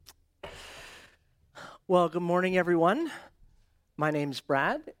Well, good morning, everyone. My name's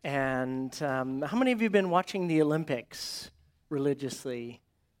Brad, and how many of you have been watching the Olympics religiously?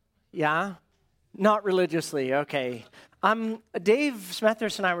 Yeah? Not religiously, okay. Dave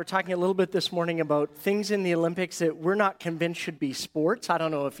Smethurst and I were talking a little bit this morning about things in the Olympics that we're not convinced should be sports. I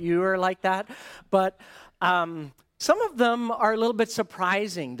don't know if you are like that, but some of them are a little bit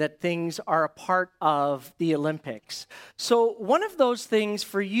surprising that things are a part of the Olympics. So one of those things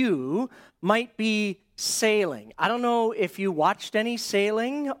for you might be sailing. I don't know if you watched any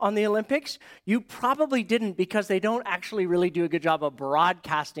sailing on the Olympics. You probably didn't because they don't actually really do a good job of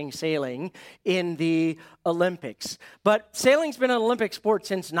broadcasting sailing in the Olympics. But sailing's been an Olympic sport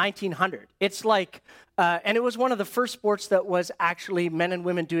since 1900. It's like, and it was one of the first sports that was actually men and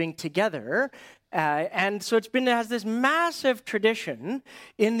women doing together. And so it has this massive tradition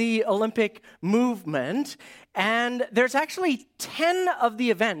in the Olympic movement. And there's actually 10 of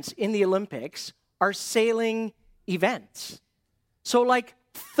the events in the Olympics are sailing events. So like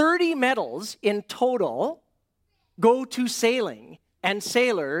 30 medals in total go to sailing and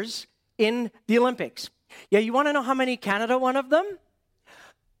sailors in the Olympics. Yeah, you want to know how many Canada won of them?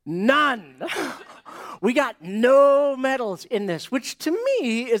 None. We got no medals in this, which to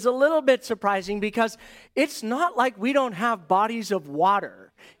me is a little bit surprising because it's not like we don't have bodies of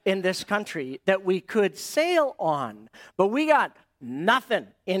water in this country that we could sail on, but we got nothing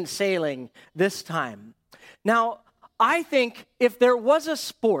in sailing this time. Now, I think if there was a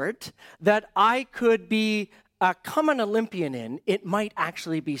sport that I could become an Olympian in, it might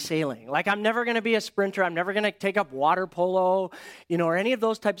actually be sailing. Like, I'm never going to be a sprinter. I'm never going to take up water polo, or any of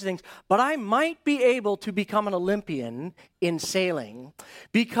those types of things. But I might be able to become an Olympian in sailing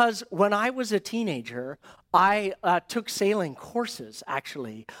because when I was a teenager, I took sailing courses,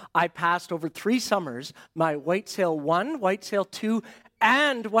 actually. I passed over 3 summers my White Sail 1, White Sail 2,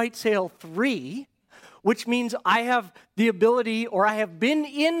 and White Sail 3, which means I have the ability, or I have been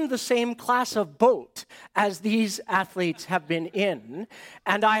in the same class of boat as these athletes have been in,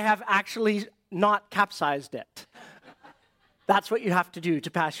 and I have actually not capsized it. That's what you have to do to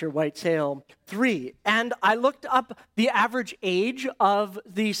pass your White Sail 3. And I looked up the average age of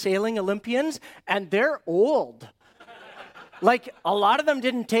the sailing Olympians, and they're old. Like, a lot of them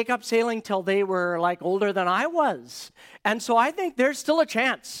didn't take up sailing till they were, older than I was. And so I think there's still a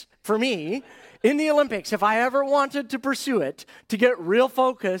chance for me in the Olympics, if I ever wanted to pursue it, to get real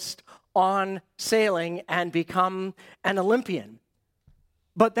focused on sailing and become an Olympian.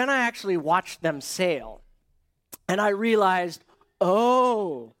 But then I actually watched them sail. And I realized,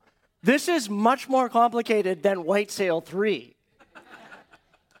 this is much more complicated than White Sail 3.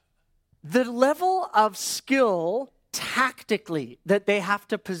 The level of skill tactically that they have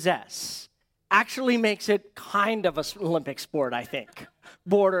to possess actually makes it kind of an Olympic sport, I think.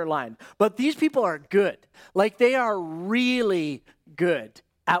 Borderline. But these people are good. They are really good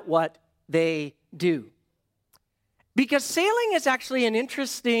at what they do. Because sailing is actually an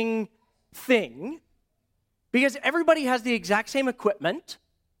interesting thing. Because everybody has the exact same equipment,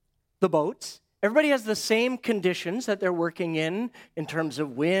 the boats. Everybody has the same conditions that they're working in terms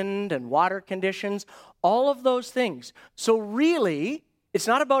of wind and water conditions, all of those things. So really, it's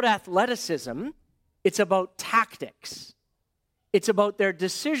not about athleticism, it's about tactics. It's about their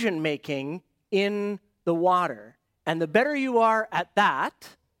decision-making in the water. And the better you are at that,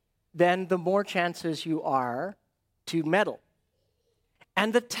 then the more chances you are to medal.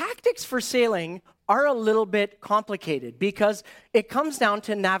 And the tactics for sailing are a little bit complicated because it comes down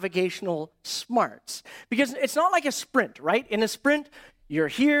to navigational smarts. Because it's not like a sprint, right? In a sprint, you're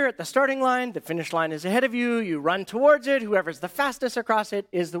here at the starting line, the finish line is ahead of you, you run towards it, whoever's the fastest across it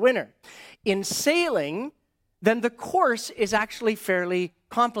is the winner. In sailing, then the course is actually fairly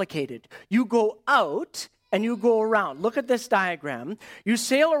complicated. You go out and you go around. Look at this diagram. You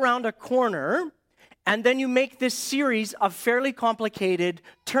sail around a corner, and then you make this series of fairly complicated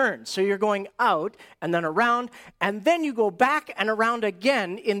turns. So you're going out and then around, and then you go back and around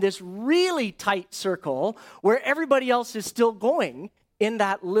again in this really tight circle where everybody else is still going in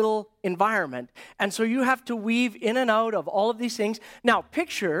that little environment. And so you have to weave in and out of all of these things. Now,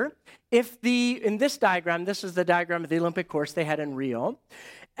 picture in this diagram, this is the diagram of the Olympic course they had in Rio,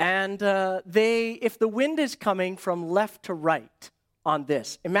 and if the wind is coming from left to right, on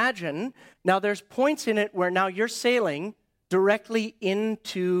this. Imagine, now there's points in it where now you're sailing directly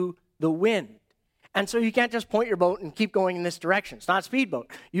into the wind. And so you can't just point your boat and keep going in this direction. It's not a speedboat.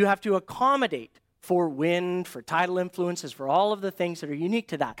 You have to accommodate for wind, for tidal influences, for all of the things that are unique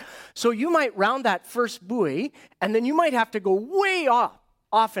to that. So you might round that first buoy, and then you might have to go way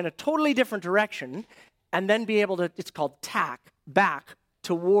off in a totally different direction, and then be able to, it's called tack, back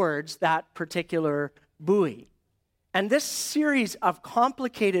towards that particular buoy. And this series of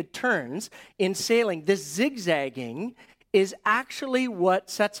complicated turns in sailing, this zigzagging, is actually what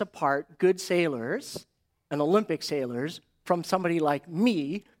sets apart good sailors and Olympic sailors from somebody like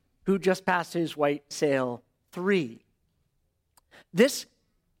me who just passed his white sail 3. This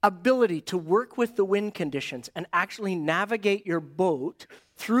ability to work with the wind conditions and actually navigate your boat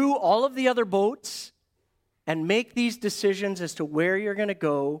through all of the other boats and make these decisions as to where you're going to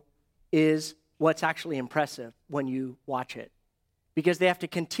go is what's actually impressive when you watch it. Because they have to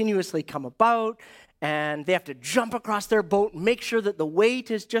continuously come about, and they have to jump across their boat and make sure that the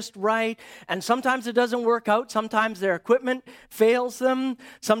weight is just right. And sometimes it doesn't work out. Sometimes their equipment fails them.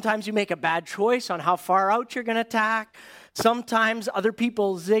 Sometimes you make a bad choice on how far out you're going to tack. Sometimes other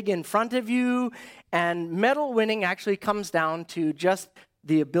people zig in front of you. And medal winning actually comes down to just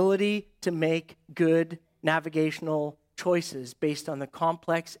the ability to make good navigational choices based on the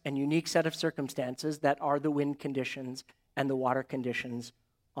complex and unique set of circumstances that are the wind conditions and the water conditions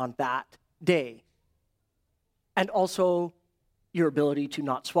on that day. And also your ability to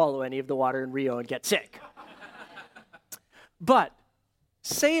not swallow any of the water in Rio and get sick. But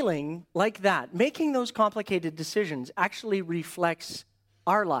sailing like that, making those complicated decisions actually reflects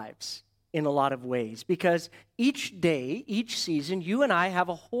our lives in a lot of ways. Because each day, each season, you and I have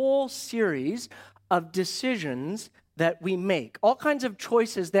a whole series of decisions that we make, all kinds of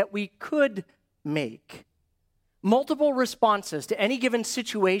choices that we could make, multiple responses to any given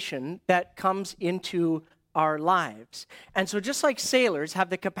situation that comes into our lives. And so just like sailors have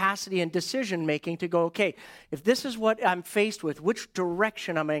the capacity and decision making to go, okay, if this is what I'm faced with, which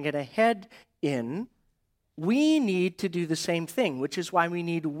direction am I going to head in? We need to do the same thing, which is why we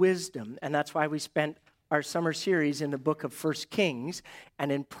need wisdom. And that's why we spent our summer series in the book of 1 Kings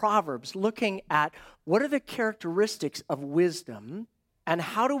and in Proverbs looking at what are the characteristics of wisdom and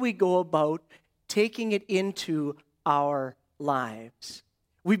how do we go about taking it into our lives.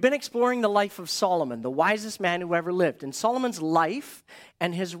 We've been exploring the life of Solomon, the wisest man who ever lived. And Solomon's life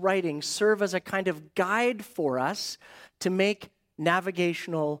and his writings serve as a kind of guide for us to make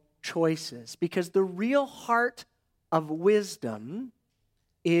navigational choices. Because the real heart of wisdom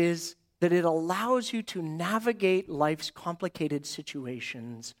is that it allows you to navigate life's complicated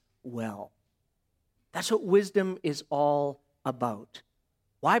situations well. That's what wisdom is all about.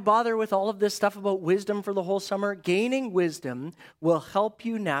 Why bother with all of this stuff about wisdom for the whole summer? Gaining wisdom will help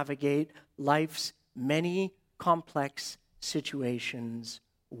you navigate life's many complex situations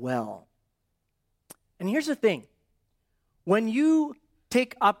well. And here's the thing. When you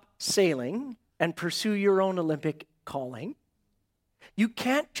take up sailing and pursue your own Olympic calling, you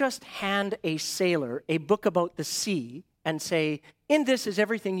can't just hand a sailor a book about the sea and say, in this is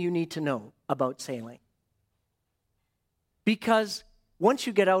everything you need to know about sailing. Because once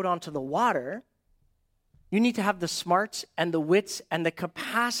you get out onto the water, you need to have the smarts and the wits and the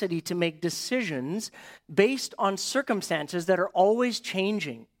capacity to make decisions based on circumstances that are always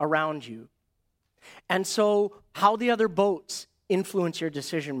changing around you. And so how the other boats influence your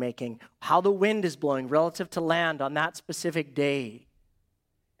decision making, how the wind is blowing relative to land on that specific day.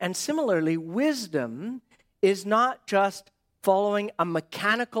 And similarly, wisdom is not just following a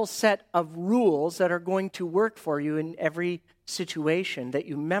mechanical set of rules that are going to work for you in every situation that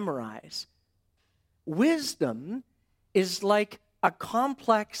you memorize. Wisdom is like a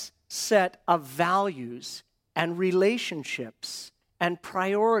complex set of values and relationships and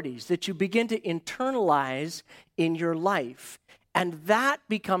priorities that you begin to internalize in your life. And that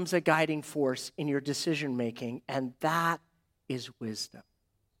becomes a guiding force in your decision making, and that is wisdom.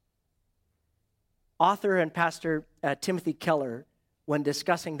 Author and pastor Timothy Keller, when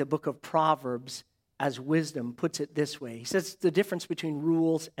discussing the book of Proverbs as wisdom, puts it this way. He says the difference between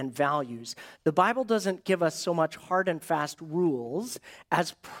rules and values. The Bible doesn't give us so much hard and fast rules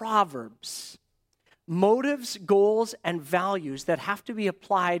as proverbs. Motives, goals, and values that have to be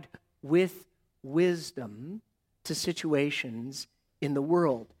applied with wisdom to situations in the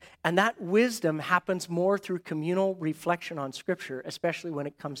world. And that wisdom happens more through communal reflection on Scripture, especially when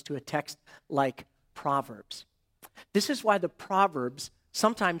it comes to a text like Proverbs. This is why the Proverbs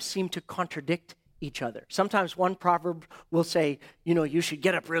sometimes seem to contradict each other. Sometimes one proverb will say, you should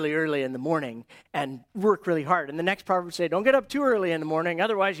get up really early in the morning and work really hard. And the next proverb will say, don't get up too early in the morning,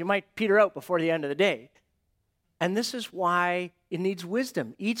 otherwise you might peter out before the end of the day. And this is why it needs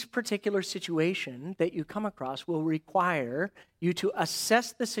wisdom. Each particular situation that you come across will require you to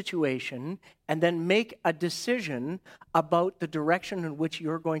assess the situation and then make a decision about the direction in which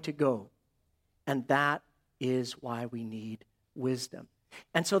you're going to go. And that is why we need wisdom.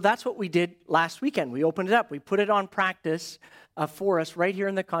 And so that's what we did last weekend. We opened it up. We put it on practice for us right here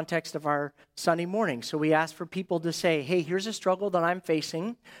in the context of our Sunday morning. So we asked for people to say, hey, here's a struggle that I'm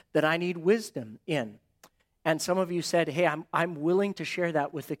facing that I need wisdom in. And some of you said, hey, I'm willing to share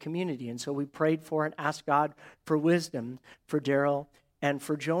that with the community. And so we prayed for and asked God for wisdom for Daryl and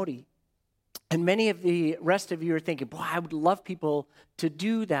for Jody. And many of the rest of you are thinking, boy, I would love people to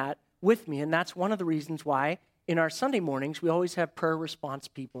do that with me. And that's one of the reasons why in our Sunday mornings, we always have prayer response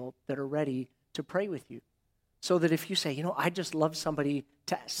people that are ready to pray with you. So that if you say, I just love somebody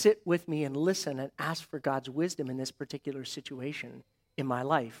to sit with me and listen and ask for God's wisdom in this particular situation in my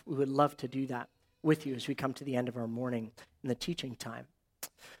life, we would love to do that with you as we come to the end of our morning in the teaching time.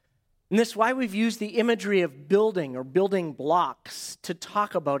 And this is why we've used the imagery of building or building blocks to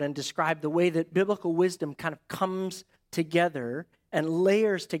talk about and describe the way that biblical wisdom kind of comes together and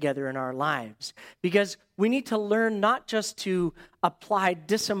layers together in our lives. Because we need to learn not just to apply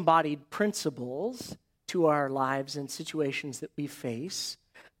disembodied principles to our lives and situations that we face,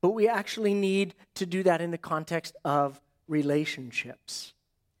 but we actually need to do that in the context of relationships.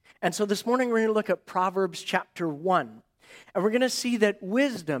 And so this morning we're going to look at Proverbs chapter 1. And we're going to see that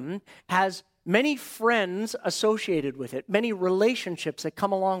wisdom has many friends associated with it, many relationships that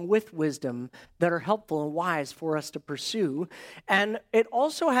come along with wisdom that are helpful and wise for us to pursue. And it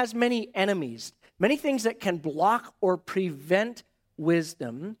also has many enemies, many things that can block or prevent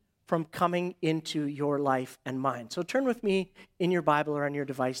wisdom from coming into your life and mine. So turn with me in your Bible or on your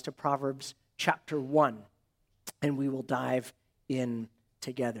device to Proverbs chapter 1, and we will dive in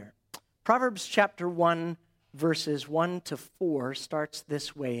together. Proverbs chapter 1, verses 1 to 4 starts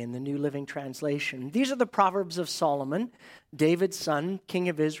this way in the New Living Translation. These are the Proverbs of Solomon, David's son, king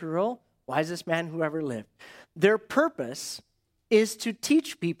of Israel, wisest man who ever lived. Their purpose is to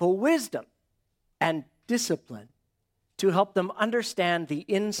teach people wisdom and discipline, to help them understand the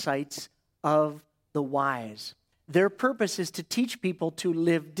insights of the wise. Their purpose is to teach people to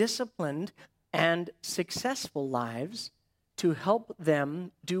live disciplined and successful lives, to help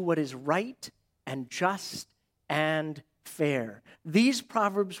them do what is right and just and fair. These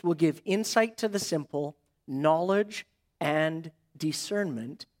proverbs will give insight to the simple, knowledge and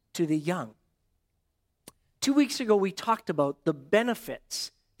discernment to the young. 2 weeks ago, we talked about the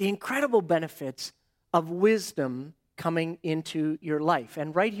benefits, the incredible benefits of wisdom coming into your life.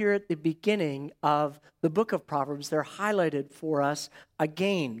 And right here at the beginning of the book of Proverbs, they're highlighted for us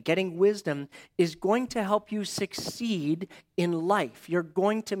again. Getting wisdom is going to help you succeed in life. You're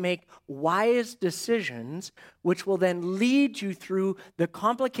going to make wise decisions, which will then lead you through the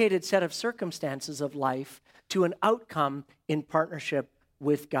complicated set of circumstances of life to an outcome in partnership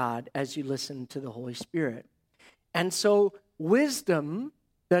with God as you listen to the Holy Spirit. And so wisdom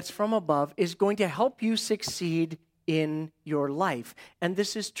that's from above is going to help you succeed in your life. And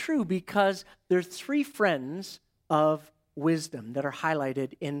this is true because there are three friends of wisdom that are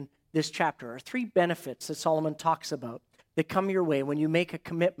highlighted in this chapter, or three benefits that Solomon talks about that come your way when you make a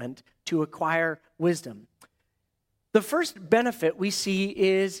commitment to acquire wisdom. The first benefit we see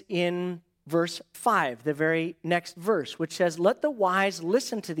is in verse 5, the very next verse, which says, "Let the wise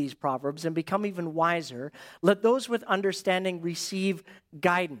listen to these proverbs and become even wiser. Let those with understanding receive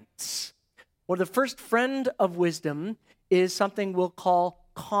guidance." Well, the first friend of wisdom is something we'll call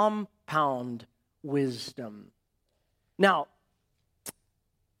compound wisdom. Now,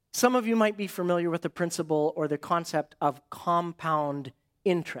 some of you might be familiar with the principle or the concept of compound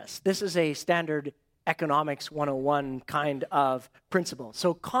interest. This is a standard economics 101 kind of principle.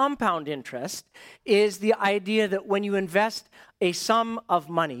 So compound interest is the idea that when you invest a sum of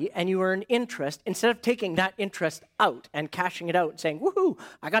money and you earn interest, instead of taking that interest out and cashing it out and saying, woohoo,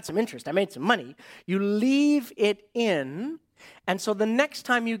 I got some interest, I made some money, you leave it in. And so the next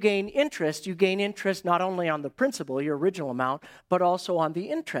time you gain interest not only on the principal, your original amount, but also on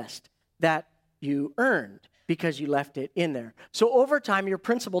the interest that you earned, because you left it in there. So over time, your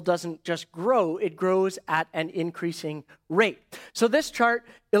principal doesn't just grow, it grows at an increasing rate. So this chart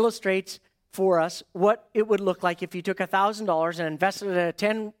illustrates for us what it would look like if you took $1,000 and invested at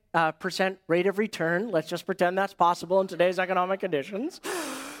a 10% rate of return. Let's just pretend that's possible in today's economic conditions.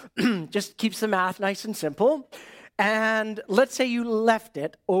 Just keeps the math nice and simple. And let's say you left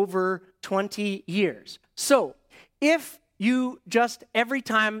it over 20 years. So if you just, every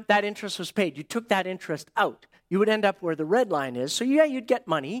time that interest was paid, you took that interest out, you would end up where the red line is. So yeah, you'd get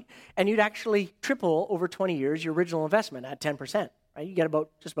money, and you'd actually triple over 20 years your original investment at 10%. Right? You get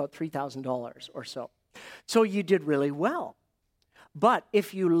just about $3,000 or so. So you did really well. But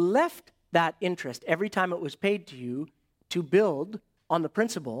if you left that interest every time it was paid to you to build on the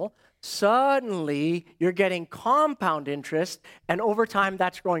principal, suddenly you're getting compound interest, and over time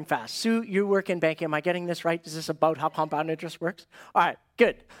that's growing fast. Sue, you work in banking. Am I getting this right? Is this about how compound interest works? All right,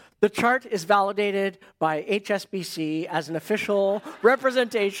 good. The chart is validated by HSBC as an official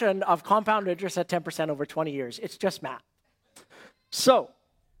representation of compound interest at 10% over 20 years. It's just math. So,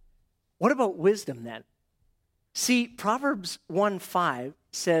 what about wisdom then? See, Proverbs 1:5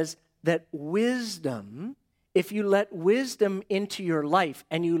 says that wisdom, if you let wisdom into your life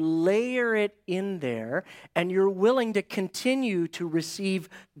and you layer it in there and you're willing to continue to receive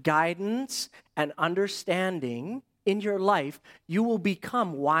guidance and understanding in your life, you will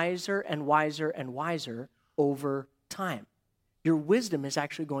become wiser and wiser and wiser over time. Your wisdom is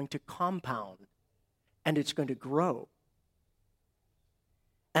actually going to compound and it's going to grow.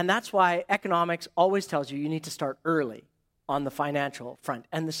 And that's why economics always tells you need to start early on the financial front.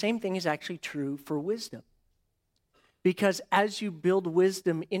 And the same thing is actually true for wisdom. Because as you build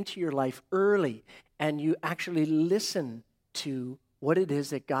wisdom into your life early and you actually listen to what it is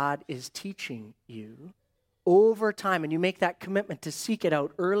that God is teaching you over time, and you make that commitment to seek it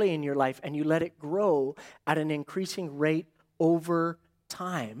out early in your life and you let it grow at an increasing rate over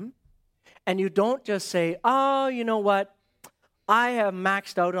time, and you don't just say, oh, you know what? I have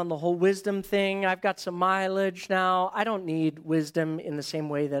maxed out on the whole wisdom thing. I've got some mileage now. I don't need wisdom in the same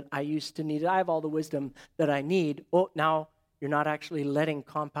way that I used to need it. I have all the wisdom that I need. Oh, now you're not actually letting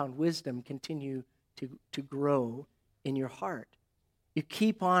compound wisdom continue to grow in your heart. You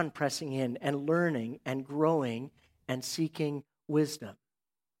keep on pressing in and learning and growing and seeking wisdom,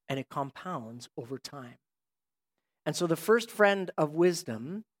 and it compounds over time. And so the first friend of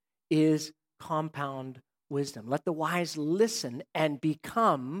wisdom is compound wisdom. Let the wise listen and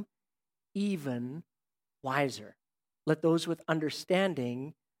become even wiser. Let those with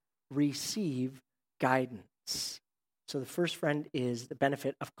understanding receive guidance. So the first friend is the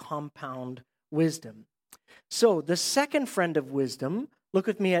benefit of compound wisdom. So the second friend of wisdom, look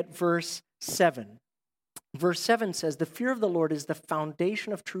with me at verse 7. Verse 7 says, the fear of the Lord is the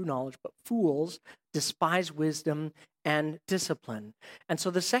foundation of true knowledge, but fools despise wisdom and discipline. And so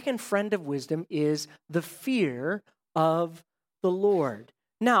the second friend of wisdom is the fear of the Lord.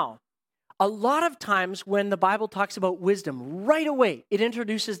 Now, a lot of times when the Bible talks about wisdom, right away, it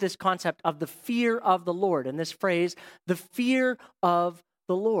introduces this concept of the fear of the Lord, and this phrase, the fear of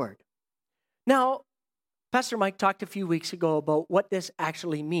the Lord. Now, Pastor Mike talked a few weeks ago about what this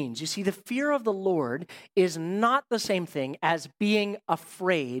actually means. You see, the fear of the Lord is not the same thing as being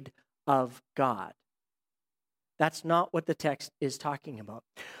afraid of God. That's not what the text is talking about.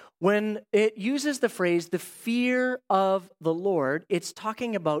 When it uses the phrase, the fear of the Lord, it's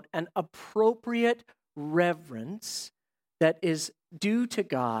talking about an appropriate reverence that is due to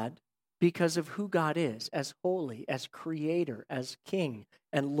God because of who God is, as holy, as creator, as king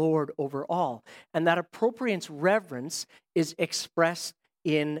and Lord over all. And that appropriate reverence is expressed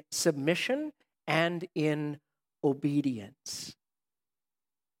in submission and in obedience.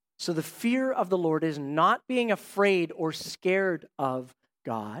 So the fear of the Lord is not being afraid or scared of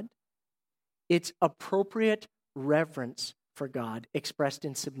God. It's appropriate reverence for God expressed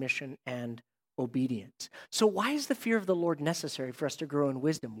in submission and obedience. So why is the fear of the Lord necessary for us to grow in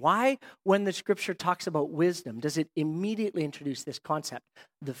wisdom? Why, when the scripture talks about wisdom, does it immediately introduce this concept,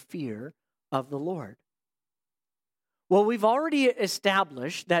 the fear of the Lord? Well, we've already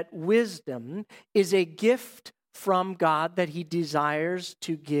established that wisdom is a gift from God that he desires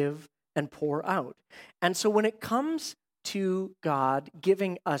to give and pour out. And so when it comes to God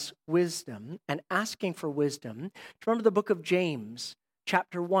giving us wisdom and asking for wisdom, remember the book of James,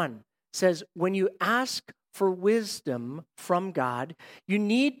 chapter 1, says, when you ask for wisdom from God, you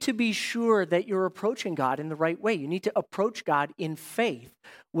need to be sure that you're approaching God in the right way. You need to approach God in faith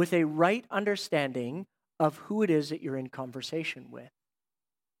with a right understanding of who it is that you're in conversation with.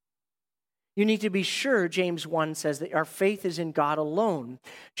 You need to be sure, James 1 says, that our faith is in God alone.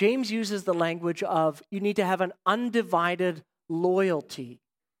 James uses the language of you need to have an undivided loyalty.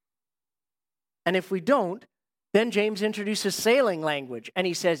 And if we don't, then James introduces sailing language. And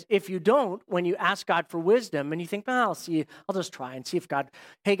he says, if you don't, when you ask God for wisdom, and you think, well, I'll just try and see if God,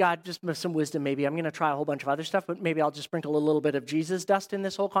 hey, God, just some wisdom maybe. I'm going to try a whole bunch of other stuff, but maybe I'll just sprinkle a little bit of Jesus dust in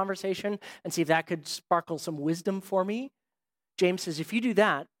this whole conversation and see if that could sparkle some wisdom for me. James says, if you do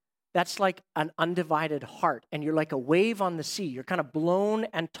that, that's like an undivided heart, and you're like a wave on the sea. You're kind of blown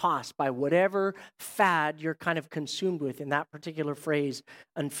and tossed by whatever fad you're kind of consumed with in that particular phrase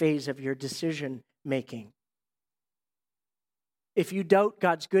and phase of your decision making. If you doubt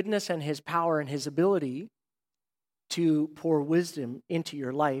God's goodness and his power and his ability to pour wisdom into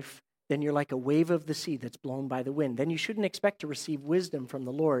your life, then you're like a wave of the sea that's blown by the wind. Then you shouldn't expect to receive wisdom from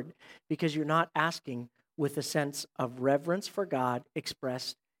the Lord because you're not asking with a sense of reverence for God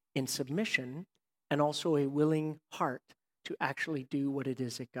expressed in submission and also a willing heart to actually do what it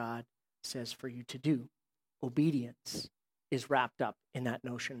is that God says for you to do. Obedience is wrapped up in that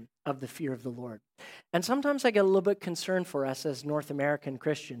notion of the fear of the Lord. And sometimes I get a little bit concerned for us as North American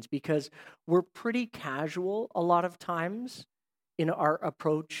Christians because we're pretty casual a lot of times in our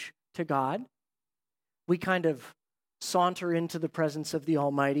approach to God. We kind of saunter into the presence of the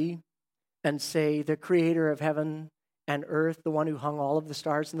Almighty and say, the creator of heaven and earth, the one who hung all of the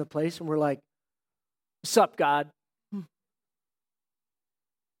stars in the place, and we're like, "Sup, God?"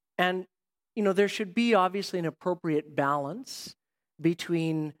 And, there should be obviously an appropriate balance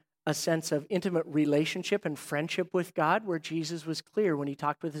between a sense of intimate relationship and friendship with God, where Jesus was clear when he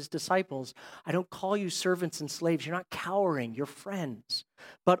talked with his disciples, "I don't call you servants and slaves. You're not cowering. You're friends."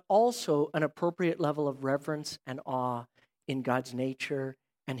 But also an appropriate level of reverence and awe in God's nature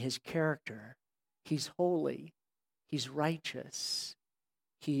and his character. He's holy. He's righteous.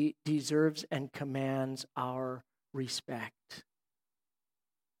 He deserves and commands our respect.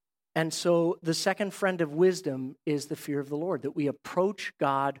 And so the second friend of wisdom is the fear of the Lord, that we approach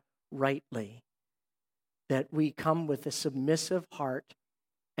God rightly, that we come with a submissive heart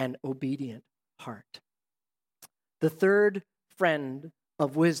and obedient heart. The third friend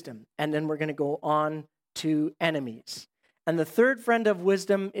of wisdom, and then we're going to go on to enemies. And the third friend of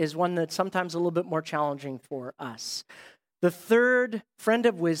wisdom is one that's sometimes a little bit more challenging for us. The third friend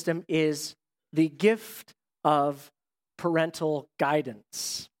of wisdom is the gift of parental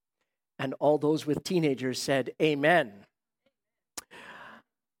guidance. And all those with teenagers said, "Amen."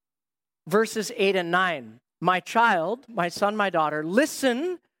 Verses 8 and 9. "My child, my son, my daughter,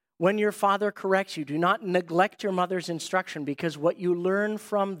 listen when your father corrects you. Do not neglect your mother's instruction, because what you learn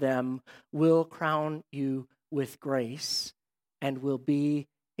from them will crown you with grace and will be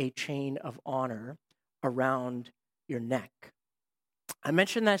a chain of honor around your neck." I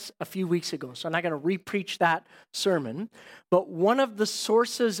mentioned this a few weeks ago, so I'm not going to re-preach that sermon. But one of the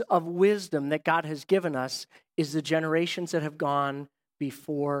sources of wisdom that God has given us is the generations that have gone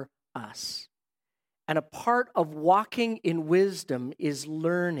before us. And a part of walking in wisdom is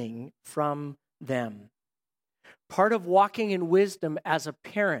learning from them. Part of walking in wisdom as a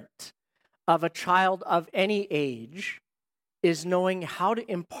parent of a child of any age is knowing how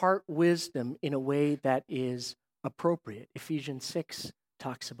to impart wisdom in a way that is appropriate. Ephesians 6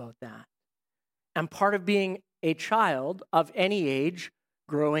 talks about that. And part of being a child of any age,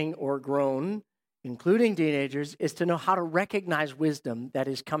 growing or grown, including teenagers, is to know how to recognize wisdom that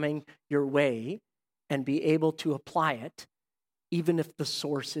is coming your way and be able to apply it, even if the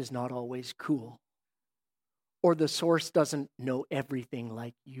source is not always cool, or the source doesn't know everything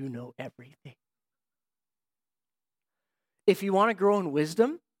like you know everything. If you want to grow in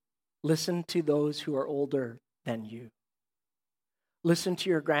wisdom, listen to those who are older than you. Listen to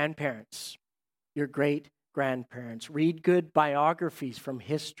your grandparents, your great-grandparents. Read good biographies from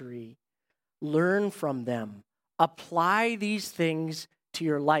history. Learn from them. Apply these things to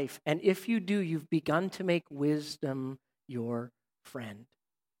your life. And if you do, you've begun to make wisdom your friend.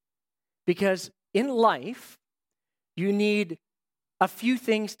 Because in life, you need a few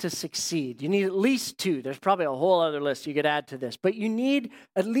things to succeed. You need at least two. There's probably a whole other list you could add to this. But you need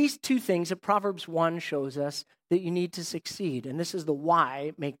at least two things that Proverbs 1 shows us that you need to succeed. And this is the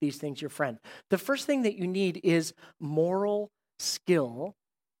why, make these things your friend. The first thing that you need is moral skill.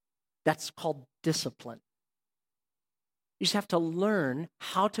 That's called discipline. You just have to learn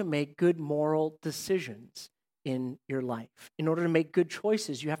how to make good moral decisions in your life. In order to make good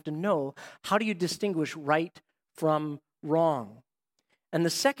choices, you have to know how do you distinguish right from wrong. And the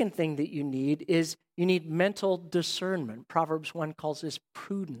second thing that you need is you need mental discernment. Proverbs 1 calls this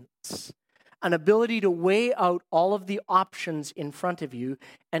prudence, an ability to weigh out all of the options in front of you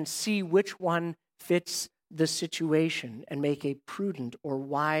and see which one fits the situation and make a prudent or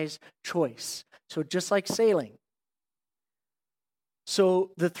wise choice. So just like sailing.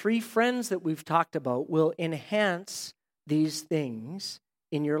 So the three friends that we've talked about will enhance these things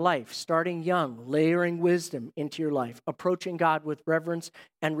in your life, starting young, layering wisdom into your life, approaching God with reverence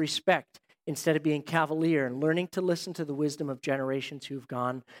and respect instead of being cavalier, and learning to listen to the wisdom of generations who've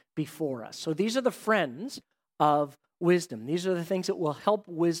gone before us. So these are the friends of wisdom. These are the things that will help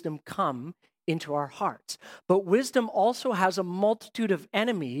wisdom come into our hearts. But wisdom also has a multitude of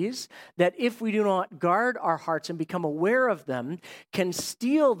enemies that, if we do not guard our hearts and become aware of them, can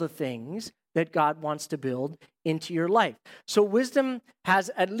steal the things that God wants to build into your life. So wisdom has,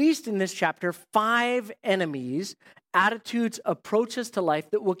 at least in this chapter, 5 enemies, attitudes, approaches to life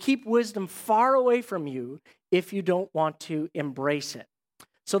that will keep wisdom far away from you if you don't want to embrace it.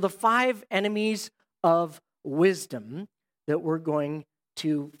 So the 5 enemies of wisdom that we're going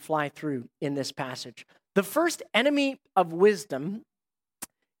to fly through in this passage. The first enemy of wisdom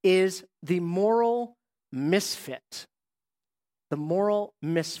is the moral misfit. The moral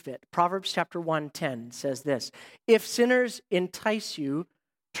misfit. Proverbs chapter 1:10 says this, "If sinners entice you,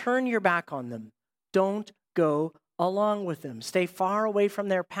 turn your back on them. Don't go along with them. Stay far away from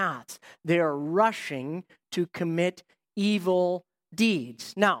their paths. They are rushing to commit evil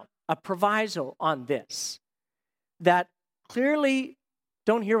deeds." Now, a proviso on this, that clearly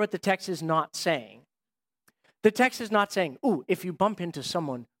don't hear what the text is not saying. The text is not saying, ooh, if you bump into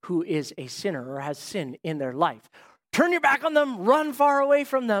someone who is a sinner or has sin in their life, turn your back on them, run far away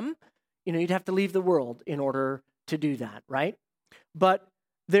from them. You'd have to leave the world in order to do that, right? But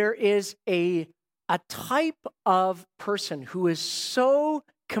there is a type of person who is so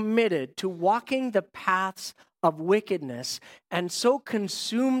committed to walking the paths of wickedness and so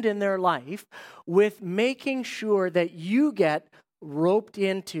consumed in their life with making sure that you get roped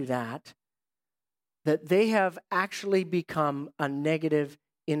into that they have actually become a negative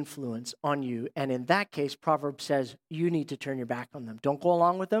influence on you. And in that case, Proverbs says you need to turn your back on them. Don't go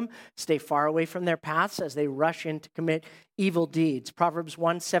along with them. Stay far away from their paths as they rush in to commit evil deeds. Proverbs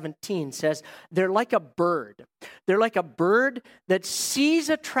 1:17 says they're like a bird. They're like a bird that sees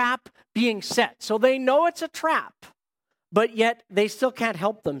a trap being set. So they know it's a trap, but yet they still can't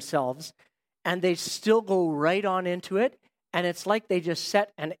help themselves and they still go right on into it. And it's like they just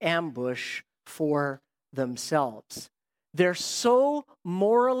set an ambush for themselves. They're so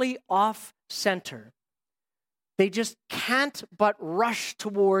morally off-center. They just can't but rush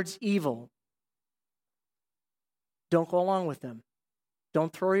towards evil. Don't go along with them.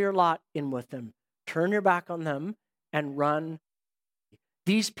 Don't throw your lot in with them. Turn your back on them and run.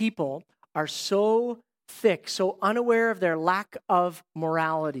 These people are so thick, so unaware of their lack of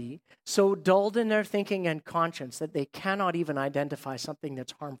morality, so dulled in their thinking and conscience that they cannot even identify something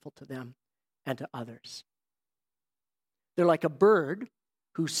that's harmful to them and to others. They're like a bird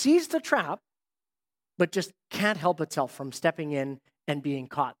who sees the trap, but just can't help itself from stepping in and being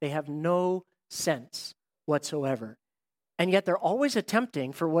caught. They have no sense whatsoever. And yet they're always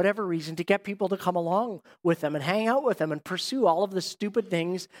attempting, for whatever reason, to get people to come along with them and hang out with them and pursue all of the stupid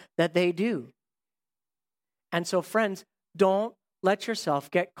things that they do. And so, friends, don't let yourself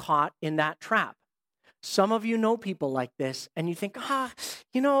get caught in that trap. Some of you know people like this, and you think,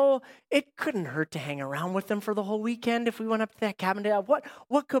 it couldn't hurt to hang around with them for the whole weekend if we went up to that cabin.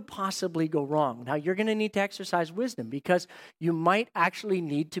 What could possibly go wrong? Now, you're going to need to exercise wisdom because you might actually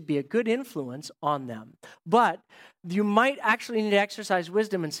need to be a good influence on them. But you might actually need to exercise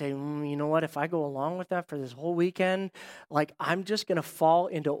wisdom and say, you know what, if I go along with that for this whole weekend, I'm just going to fall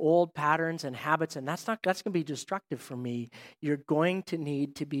into old patterns and habits, and that's going to be destructive for me. You're going to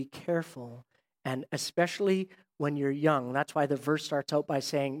need to be careful. And especially when you're young. That's why the verse starts out by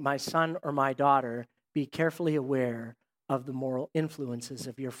saying, my son or my daughter, be carefully aware of the moral influences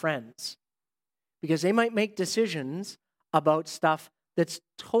of your friends. Because they might make decisions about stuff that's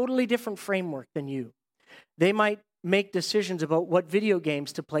totally different framework than you. They might make decisions about what video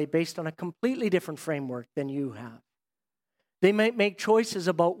games to play based on a completely different framework than you have. They might make choices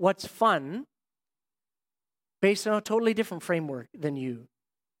about what's fun based on a totally different framework than you.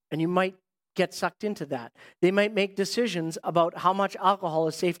 And you might get sucked into that. They might make decisions about how much alcohol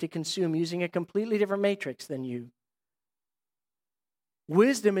is safe to consume using a completely different matrix than you.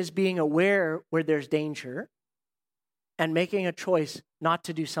 Wisdom is being aware where there's danger and making a choice not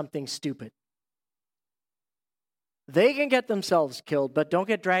to do something stupid. They can get themselves killed, but don't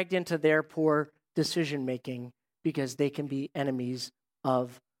get dragged into their poor decision-making because they can be enemies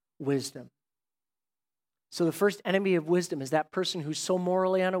of wisdom. So the first enemy of wisdom is that person who's so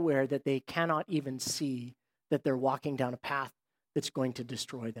morally unaware that they cannot even see that they're walking down a path that's going to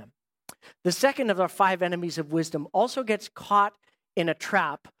destroy them. The second of our 5 enemies of wisdom also gets caught in a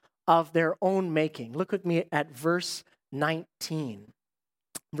trap of their own making. Look with me at verse 19.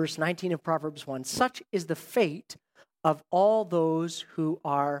 Verse 19 of Proverbs 1. Such is the fate of all those who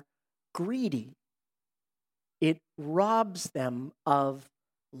are greedy. It robs them of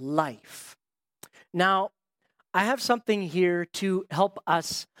life. Now, I have something here to help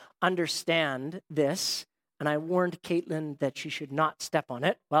us understand this, and I warned Caitlin that she should not step on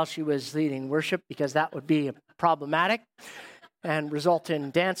it while she was leading worship because that would be problematic and result in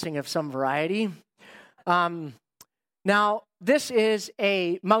dancing of some variety. Now, this is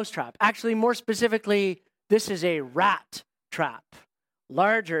a mouse trap. Actually, more specifically, this is a rat trap,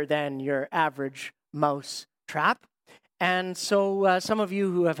 larger than your average mouse trap. And so some of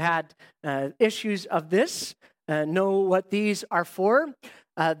you who have had issues of this know what these are for.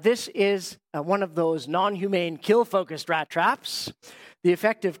 This is one of those non-humane, kill-focused rat traps, the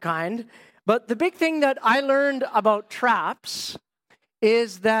effective kind. But the big thing that I learned about traps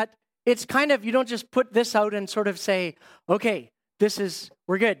is that it's kind of, you don't just put this out and sort of say, okay,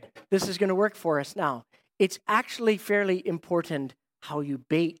 we're good. This is going to work for us now. It's actually fairly important how you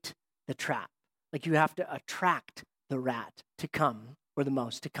bait the trap. Like you have to attract the rat to come, or the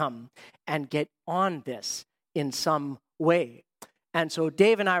mouse to come, and get on this in some way. And so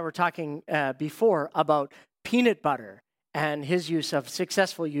Dave and I were talking before about peanut butter and his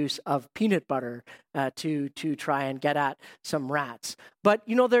successful use of peanut butter to try and get at some rats. But,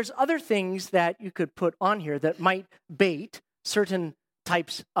 there's other things that you could put on here that might bait certain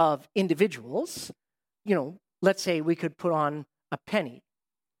types of individuals. Let's say we could put on a penny.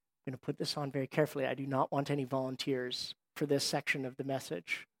 I'm going to put this on very carefully. I do not want any volunteers for this section of the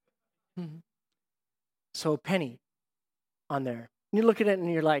message. Mm-hmm. So penny on there. You look at it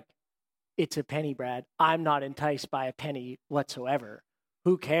and you're like, it's a penny, Brad. I'm not enticed by a penny whatsoever.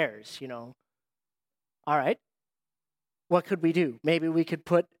 Who cares, All right. What could we do? Maybe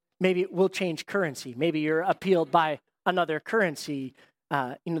we'll change currency. Maybe you're appealed by another currency.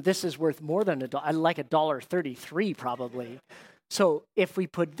 This is worth more than like $1.33 probably. So if we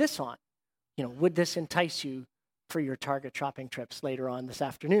put this on, would this entice you for your Target shopping trips later on this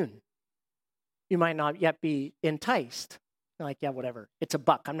afternoon? You might not yet be enticed. Like, yeah, whatever. It's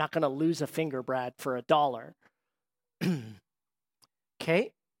 $1. I'm not going to lose a finger, Brad, for $1.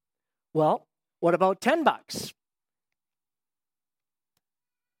 Okay. Well, what about $10?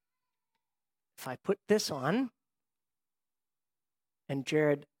 If I put this on, and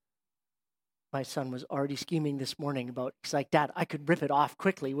Jared, my son, was already scheming this morning about, he's like, Dad, I could rip it off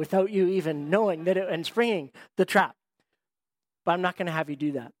quickly without you even knowing that and springing the trap. But I'm not going to have you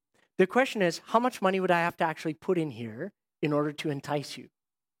do that. The question is, how much money would I have to actually put in here in order to entice you?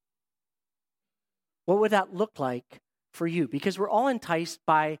 What would that look like for you? Because we're all enticed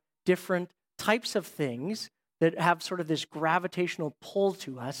by different types of things that have sort of this gravitational pull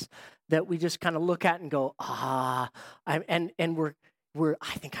to us that we just kind of look at and go, and we're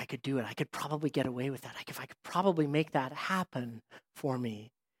I think I could do it. I could probably get away with that. I could probably make that happen for me.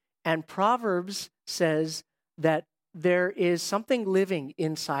 And Proverbs says that there is something living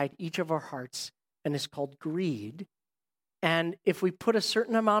inside each of our hearts, and it's called greed. And if we put a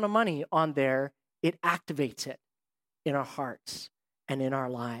certain amount of money on there, it activates it in our hearts and in our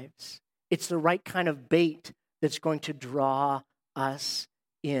lives. It's the right kind of bait that's going to draw us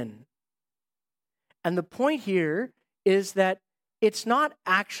in. And the point here is that it's not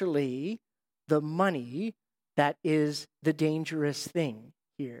actually the money that is the dangerous thing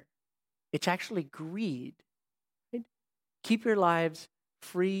here. It's actually greed. Right? Keep your lives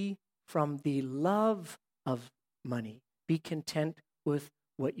free from the love of money. Be content with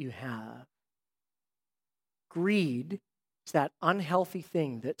what you have. Greed is that unhealthy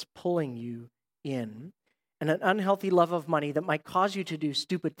thing that's pulling you in, and an unhealthy love of money that might cause you to do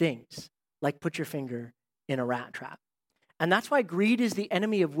stupid things, like put your finger in a rat trap. And that's why greed is the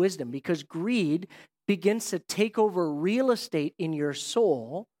enemy of wisdom, because greed begins to take over real estate in your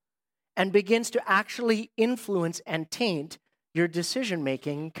soul and begins to actually influence and taint your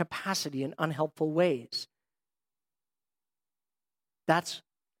decision-making capacity in unhelpful ways. That's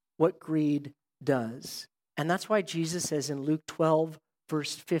what greed does. And that's why Jesus says in Luke 12,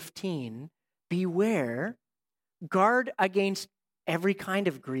 verse 15, beware, guard against every kind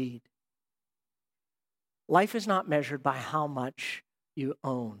of greed. Life is not measured by how much you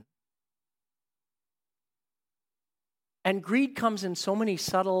own. And greed comes in so many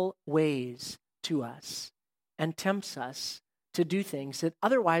subtle ways to us and tempts us to do things that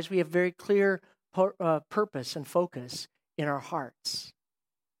otherwise we have very clear purpose and focus in our hearts.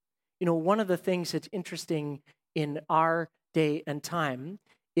 One of the things that's interesting in our day and time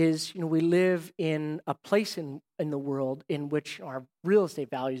is, we live in a place in the world in which our real estate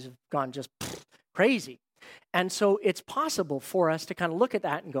values have gone just crazy. And so it's possible for us to kind of look at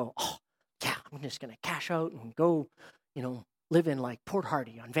that and go, oh, yeah, I'm just going to cash out and go, live in like Port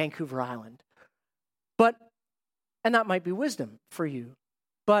Hardy on Vancouver Island. And that might be wisdom for you.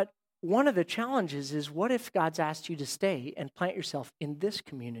 But one of the challenges is, what if God's asked you to stay and plant yourself in this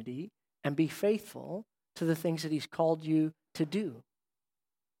community and be faithful to the things that he's called you to do?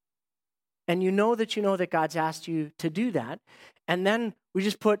 And you know that God's asked you to do that. And then we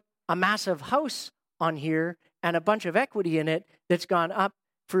just put a massive house on here and a bunch of equity in it that's gone up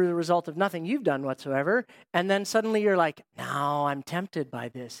for the result of nothing you've done whatsoever. And then suddenly you're like, now I'm tempted by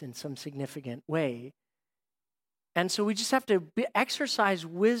this in some significant way. And so we just have to exercise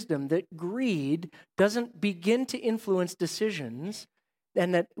wisdom that greed doesn't begin to influence decisions,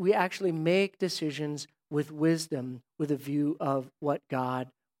 and that we actually make decisions with wisdom with a view of what God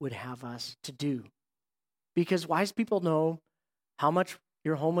would have us to do. Because wise people know how much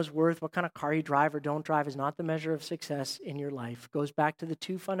your home is worth, what kind of car you drive or don't drive is not the measure of success in your life. It goes back to the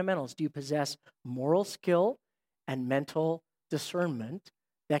two fundamentals. Do you possess moral skill and mental discernment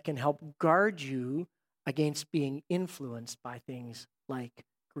that can help guard you against being influenced by things like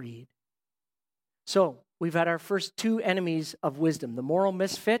greed? So we've had our first two enemies of wisdom, the moral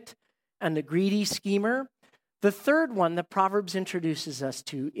misfit and the greedy schemer. The third one that Proverbs introduces us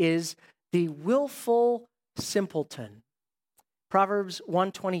to is the willful simpleton. Proverbs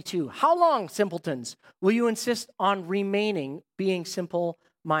 1:22. How long, simpletons, will you insist on remaining being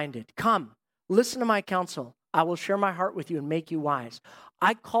simple-minded? Come, listen to my counsel. I will share my heart with you and make you wise.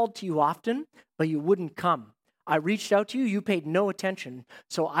 I called to you often, but you wouldn't come. I reached out to you, you paid no attention.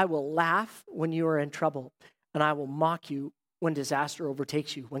 So I will laugh when you are in trouble, and I will mock you when disaster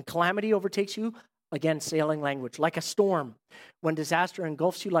overtakes you. When calamity overtakes you, again, sailing language, like a storm. When disaster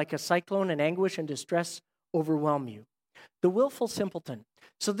engulfs you like a cyclone, and anguish and distress overwhelm you. The willful simpleton.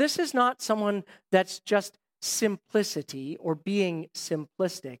 So this is not someone that's just simplicity or being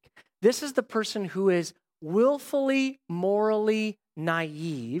simplistic. This is the person who is willfully, morally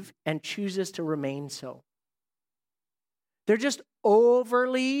naive and chooses to remain so. They're just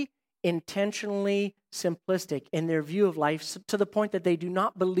overly, intentionally simplistic in their view of life to the point that they do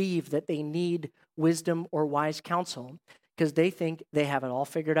not believe that they need wisdom or wise counsel because they think they have it all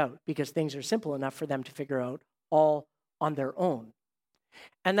figured out because things are simple enough for them to figure out all on their own.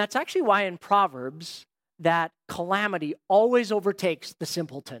 And that's actually why in Proverbs that calamity always overtakes the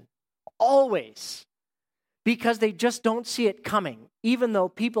simpleton. Always. Because they just don't see it coming, even though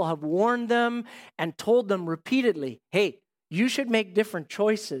people have warned them and told them repeatedly, hey, you should make different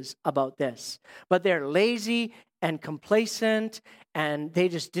choices about this. But they're lazy and complacent, and they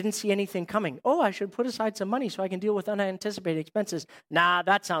just didn't see anything coming. Oh, I should put aside some money so I can deal with unanticipated expenses. Nah,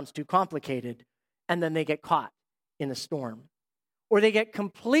 that sounds too complicated. And then they get caught in a storm. Or they get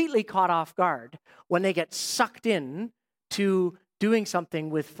completely caught off guard when they get sucked in to doing something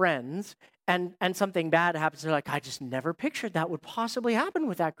with friends and something bad happens. They're like, I just never pictured that would possibly happen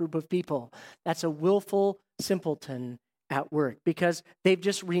with that group of people. That's a willful simpleton at work because they've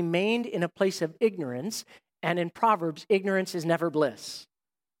just remained in a place of ignorance. And in Proverbs, ignorance is never bliss.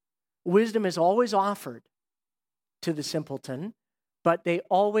 Wisdom is always offered to the simpleton, but they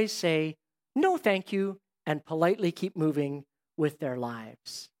always say, no, thank you, and politely keep moving with their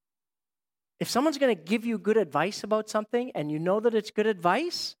lives. If someone's going to give you good advice about something and you know that it's good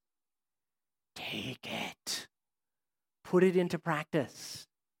advice, take it. Put it into practice.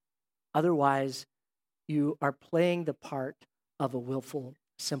 Otherwise, you are playing the part of a willful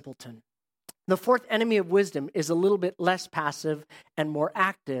simpleton. The fourth enemy of wisdom is a little bit less passive and more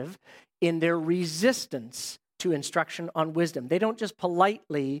active in their resistance to instruction on wisdom. They don't just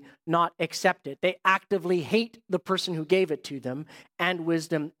politely not accept it. They actively hate the person who gave it to them and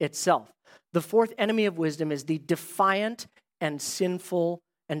wisdom itself. The fourth enemy of wisdom is the defiant and cynical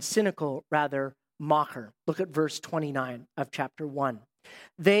mocker. Look at verse 29 of chapter 1.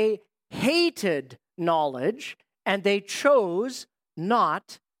 They hated knowledge and they chose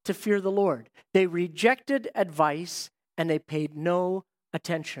not to fear the Lord. They rejected advice and they paid no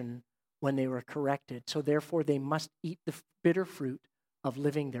attention when they were corrected. So therefore, they must eat the bitter fruit of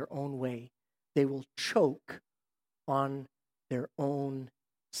living their own way. They will choke on their own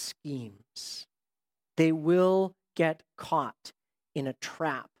schemes. They will get caught in a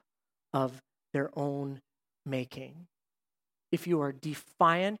trap of their own making. If you are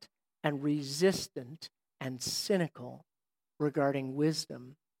defiant and resistant and cynical regarding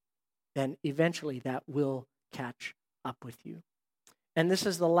wisdom, then eventually that will catch up with you. And this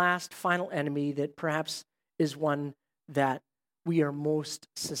is the last final enemy that perhaps is one that we are most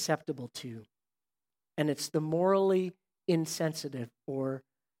susceptible to. And it's the morally insensitive or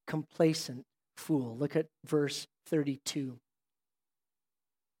complacent fool. Look at verse 32.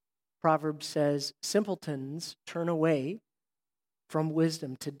 Proverbs says, simpletons turn away from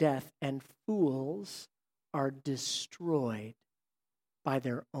wisdom to death, and fools are destroyed by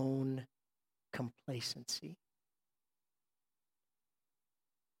their own complacency.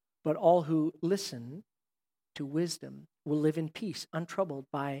 But all who listen to wisdom will live in peace, untroubled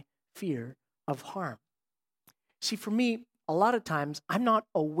by fear of harm. See, for me, a lot of times I'm not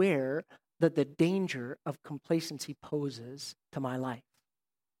aware that the danger of complacency poses to my life.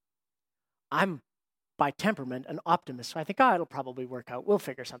 I'm, by temperament, an optimist, so I think, it'll probably work out. We'll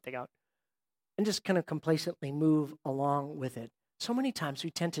figure something out. And just kind of complacently move along with it. So many times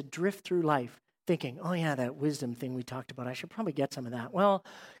we tend to drift through life thinking, oh yeah, that wisdom thing we talked about, I should probably get some of that. Well,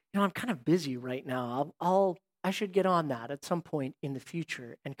 I'm kind of busy right now. I should get on that at some point in the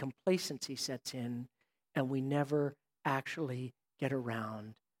future. And complacency sets in, and we never actually get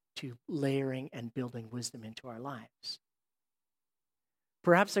around to layering and building wisdom into our lives.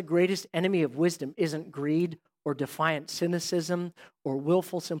 Perhaps the greatest enemy of wisdom isn't greed or defiant cynicism or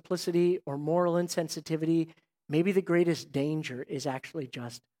willful simplicity or moral insensitivity. Maybe the greatest danger is actually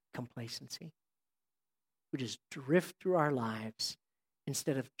just complacency. We just drift through our lives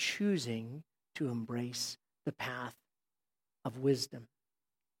instead of choosing to embrace the path of wisdom.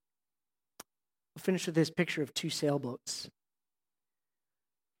 We'll finish with this picture of two sailboats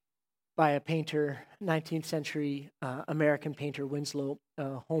by a painter, 19th century American painter, Winslow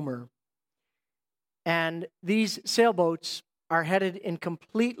Homer. And these sailboats are headed in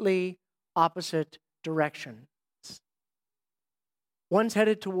completely opposite directions. One's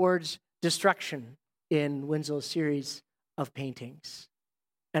headed towards destruction in Winslow's series of paintings,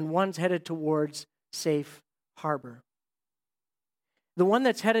 and one's headed towards safe harbor. The one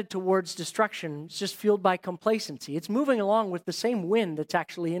that's headed towards destruction is just fueled by complacency. It's moving along with the same wind that's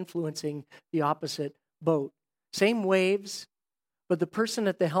actually influencing the opposite boat. Same waves, but the person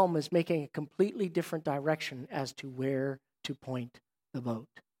at the helm is making a completely different direction as to where to point the boat,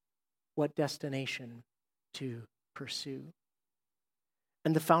 what destination to pursue.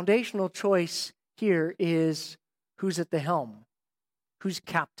 And the foundational choice here is who's at the helm, who's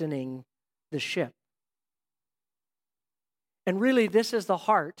captaining the ship. And really, this is the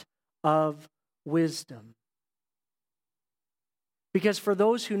heart of wisdom. Because for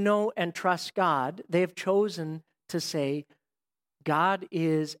those who know and trust God, they have chosen to say, God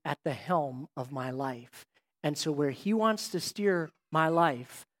is at the helm of my life. And so where he wants to steer my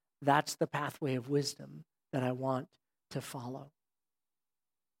life, that's the pathway of wisdom that I want to follow.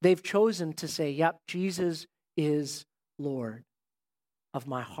 They've chosen to say, yep, Jesus is Lord of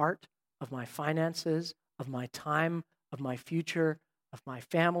my heart, of my finances, of my time, of my future, of my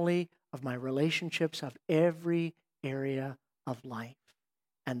family, of my relationships, of every area of life.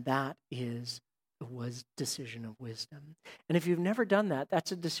 And that is the decision of wisdom. And if you've never done that,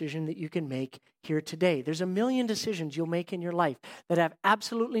 that's a decision that you can make here today. There's a million decisions you'll make in your life that have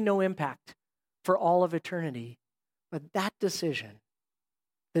absolutely no impact for all of eternity. But that decision,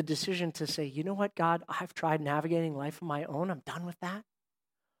 the decision to say, you know what, God, I've tried navigating life on my own. I'm done with that.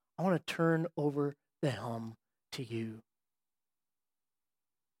 I want to turn over the helm to you.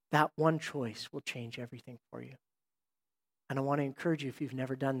 That one choice will change everything for you. And I want to encourage you, if you've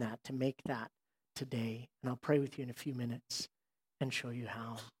never done that, to make that today. And I'll pray with you in a few minutes and show you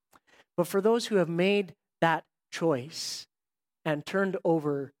how. But for those who have made that choice and turned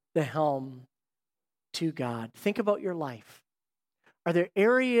over the helm to God, think about your life. Are there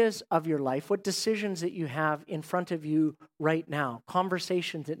areas of your life, what decisions that you have in front of you right now,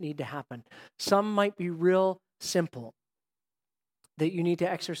 conversations that need to happen? Some might be real simple, that you need to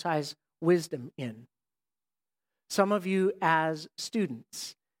exercise wisdom in. Some of you as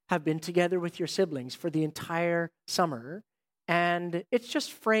students have been together with your siblings for the entire summer, and it's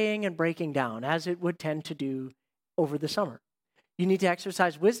just fraying and breaking down, as it would tend to do over the summer. You need to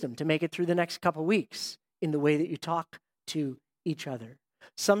exercise wisdom to make it through the next couple weeks in the way that you talk to each other.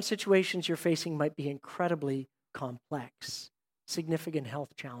 Some situations you're facing might be incredibly complex, significant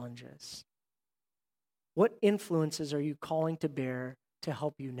health challenges. What influences are you calling to bear to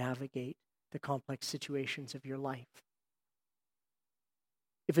help you navigate the complex situations of your life?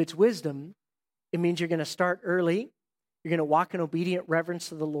 If it's wisdom, it means you're going to start early. You're going to walk in obedient reverence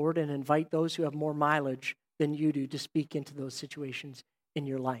to the Lord and invite those who have more mileage than you do to speak into those situations in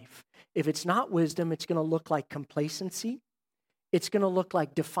your life. If it's not wisdom, it's going to look like complacency. It's going to look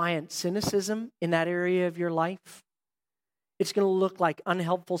like defiant cynicism in that area of your life. It's going to look like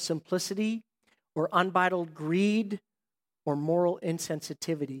unhelpful simplicity or unbridled greed or moral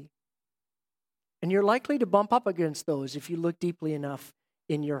insensitivity. And you're likely to bump up against those if you look deeply enough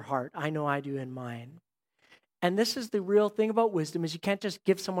in your heart. I know I do in mine. And this is the real thing about wisdom, is you can't just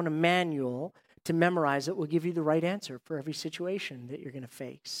give someone a manual to memorize that will give you the right answer for every situation that you're going to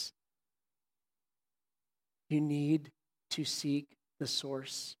face. You need to seek the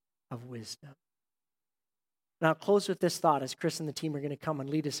source of wisdom. And I'll close with this thought as Chris and the team are going to come and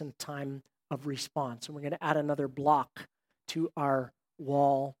lead us in a time of response. And we're going to add another block to our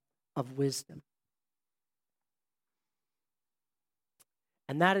wall of wisdom.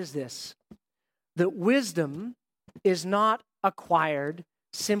 and that is this: that wisdom is not acquired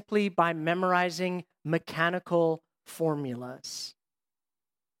simply by memorizing mechanical formulas.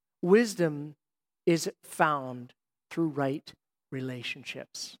 Wisdom is found through right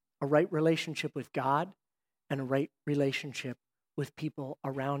relationships, a right relationship with God and a right relationship with people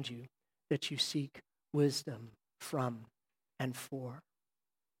around you that you seek wisdom from and for.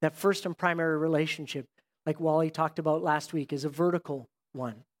 That first and primary relationship, like Wally talked about last week, is a vertical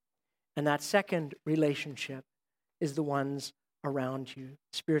one. And that second relationship is the ones around you,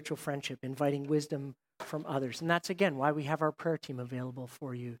 spiritual friendship, inviting wisdom from others. And that's, again, why we have our prayer team available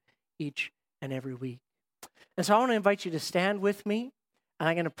for you each and every week. And so I want to invite you to stand with me, and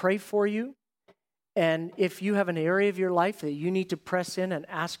I'm going to pray for you. And if you have an area of your life that you need to press in and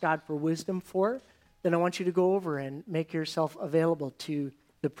ask God for wisdom for, then I want you to go over and make yourself available to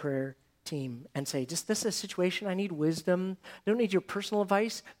the prayer team and say, this is a situation I need wisdom. I don't need your personal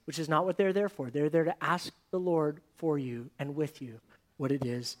advice, which is not what they're there for. They're there to ask the Lord for you and with you what it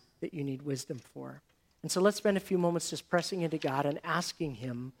is that you need wisdom for. And so let's spend a few moments just pressing into God and asking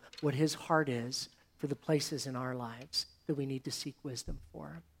him what his heart is for the places in our lives that we need to seek wisdom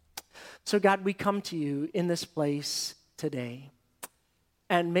for. So God, we come to you in this place today.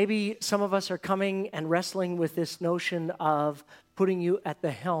 And maybe some of us are coming and wrestling with this notion of putting you at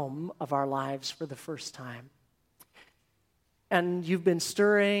the helm of our lives for the first time. And you've been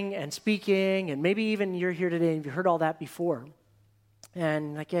stirring and speaking, and maybe even you're here today and you've heard all that before.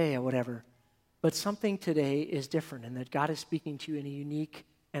 And like, yeah, whatever. But something today is different, and that God is speaking to you in a unique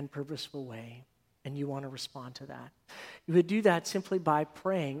and purposeful way, and you want to respond to that. You would do that simply by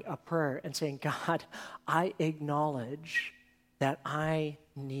praying a prayer and saying, God, I acknowledge that I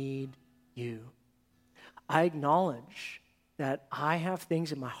need you. I acknowledge that I have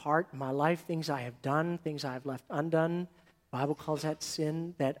things in my heart, in my life, things I have done, things I have left undone. The Bible calls that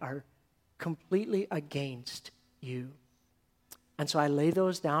sin, that are completely against you. And so I lay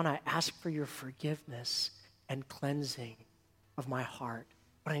those down. I ask for your forgiveness and cleansing of my heart.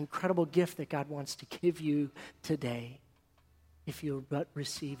 What an incredible gift that God wants to give you today if you'll but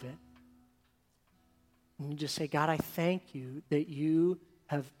receive it. And you just say, God, I thank you that you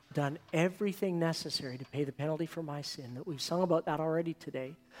have done everything necessary to pay the penalty for my sin, that we've sung about that already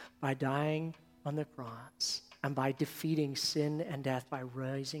today, by dying on the cross and by defeating sin and death, by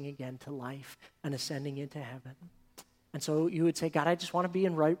rising again to life and ascending into heaven. And so you would say, God, I just want to be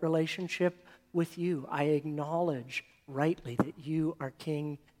in right relationship with you. I acknowledge rightly that you are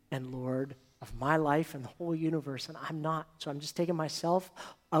King and Lord of my life and the whole universe, and I'm not. So I'm just taking myself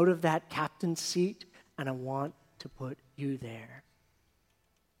out of that captain's seat, and I want to put you there.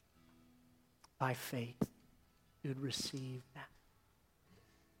 By faith, you'd receive that.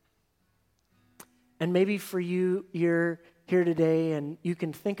 And maybe for you, you're here today and you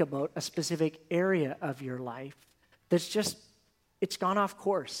can think about a specific area of your life that's just, it's gone off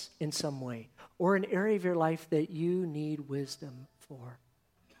course in some way, or an area of your life that you need wisdom for.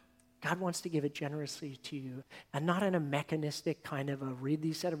 God wants to give it generously to you, and not in a mechanistic kind of a read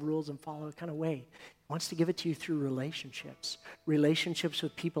these set of rules and follow it kind of way. He wants to give it to you through relationships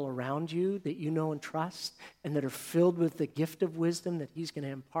with people around you that you know and trust, and that are filled with the gift of wisdom that he's going to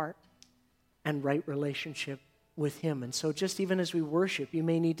impart, and right relationship with him. And so just even as we worship, you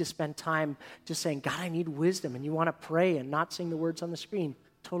may need to spend time just saying, God, I need wisdom, and you want to pray and not sing the words on the screen.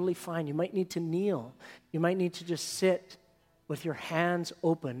 Totally fine. You might need to kneel. You might need to just sit with your hands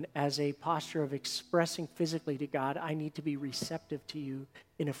open as a posture of expressing physically to God, I need to be receptive to you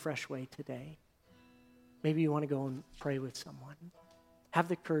in a fresh way today. Maybe you want to go and pray with someone. Have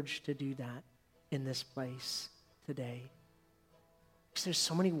the courage to do that in this place today. Because there's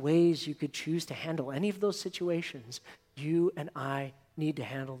so many ways you could choose to handle any of those situations. You and I need to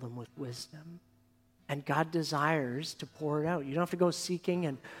handle them with wisdom. And God desires to pour it out. You don't have to go seeking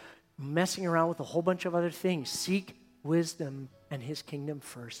and messing around with a whole bunch of other things. Seek wisdom and his kingdom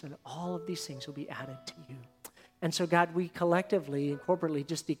first, and all of these things will be added to you. And so, God, we collectively and corporately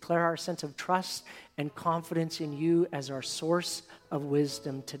just declare our sense of trust and confidence in you as our source of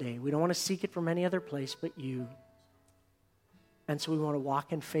wisdom today. We don't want to seek it from any other place but you. And so we want to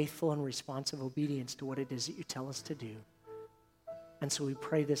walk in faithful and responsive obedience to what it is that you tell us to do. And so we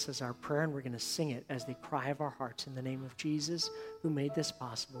pray this as our prayer, and we're going to sing it as the cry of our hearts. In the name of Jesus, who made this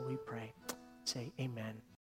possible, we pray. Say amen.